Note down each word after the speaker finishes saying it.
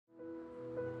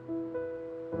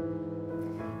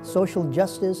Social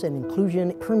justice and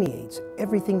inclusion permeates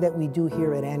everything that we do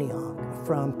here at Antioch,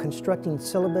 from constructing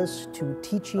syllabus to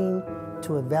teaching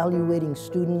to evaluating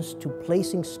students to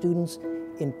placing students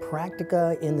in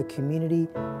practica in the community.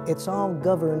 It's all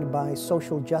governed by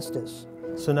social justice.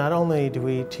 So not only do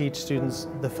we teach students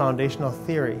the foundational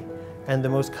theory and the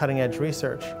most cutting-edge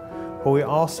research, but we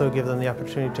also give them the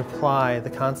opportunity to apply the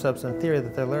concepts and theory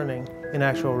that they're learning in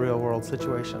actual real-world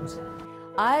situations.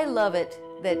 I love it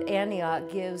that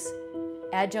Antioch gives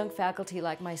adjunct faculty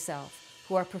like myself,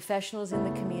 who are professionals in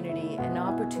the community, an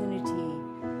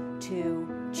opportunity to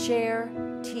share,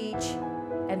 teach,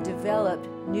 and develop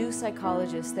new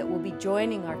psychologists that will be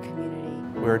joining our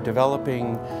community. We're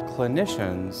developing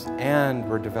clinicians and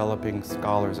we're developing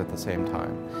scholars at the same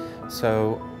time.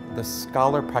 So the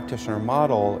scholar-practitioner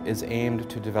model is aimed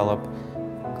to develop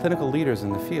clinical leaders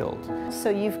in the field. So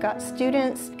you've got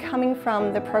students coming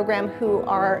from the program who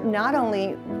are not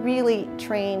only really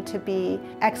trained to be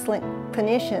excellent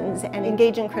clinicians and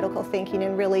engage in critical thinking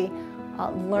and really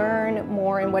learn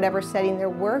more in whatever setting they're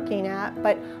working at,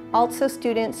 but also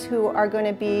students who are going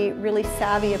to be really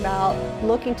savvy about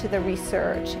looking to the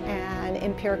research and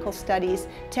empirical studies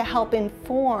to help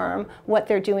inform what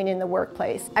they're doing in the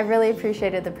workplace. I really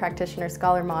appreciated the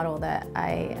practitioner-scholar model that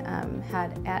I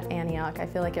had at Antioch. I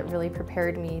feel like it really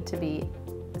prepared me to be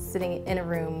sitting in a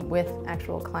room with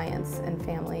actual clients and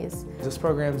families. This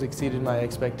program's exceeded my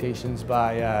expectations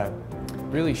by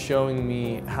really showing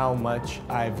me how much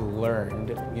I've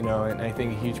learned, and I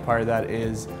think a huge part of that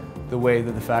is the way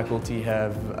that the faculty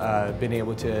have been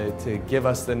able to give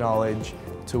us the knowledge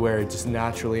to where it just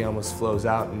naturally almost flows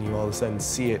out and you all of a sudden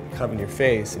see it come in your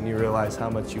face and you realize how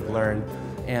much you've learned.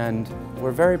 And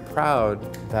we're very proud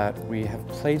that we have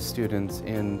placed students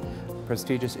in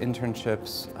prestigious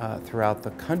internships throughout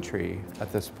the country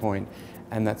at this point,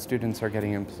 and that students are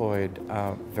getting employed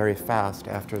very fast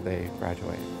after they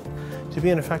graduate. To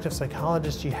be an effective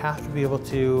psychologist, you have to be able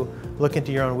to look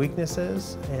into your own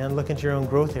weaknesses and look into your own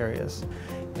growth areas.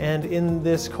 And in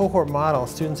this cohort model,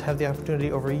 students have the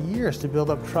opportunity over years to build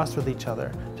up trust with each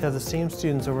other, to have the same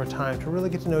students over time, to really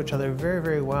get to know each other very,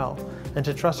 very well, and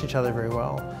to trust each other very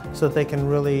well, so that they can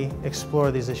really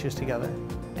explore these issues together.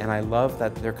 And I love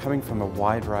that they're coming from a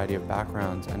wide variety of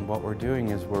backgrounds, and what we're doing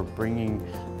is we're bringing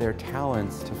their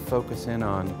talents to focus in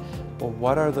on, well,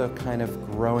 what are the kind of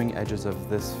growing edges of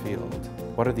this field?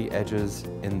 What are the edges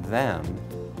in them?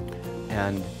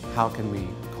 And how can we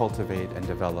cultivate and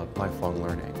develop lifelong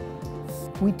learning?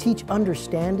 We teach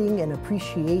understanding and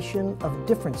appreciation of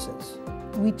differences.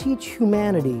 We teach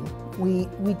humanity. We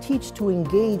teach to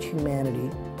engage humanity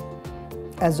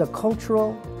as a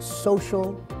cultural,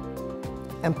 social,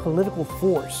 and political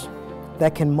force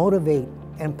that can motivate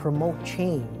and promote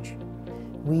change.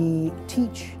 We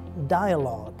teach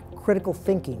dialogue, critical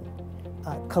thinking,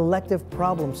 collective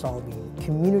problem solving,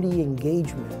 community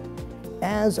engagement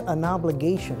as an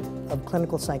obligation of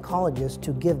clinical psychologists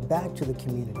to give back to the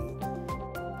community.